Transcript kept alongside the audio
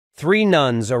Three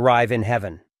nuns arrive in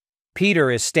heaven. Peter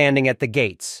is standing at the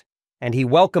gates, and he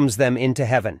welcomes them into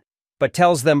heaven, but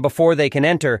tells them before they can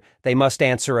enter, they must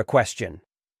answer a question.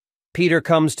 Peter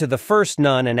comes to the first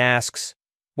nun and asks,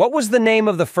 "What was the name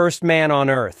of the first man on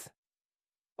earth?"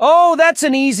 "Oh, that's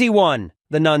an easy one,"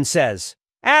 the nun says.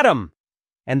 "Adam."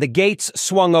 And the gates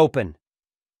swung open.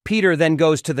 Peter then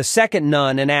goes to the second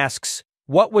nun and asks,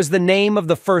 "What was the name of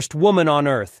the first woman on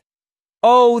earth?"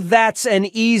 "Oh, that's an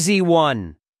easy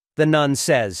one," the nun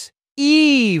says.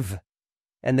 "Eve."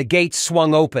 And the gates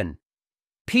swung open.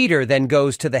 Peter then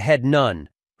goes to the head nun,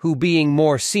 who, being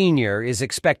more senior, is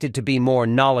expected to be more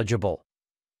knowledgeable.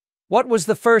 "What was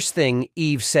the first thing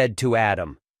Eve said to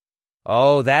Adam?"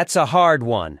 "Oh, that's a hard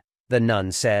one," the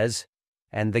nun says,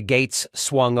 and the gates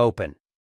swung open.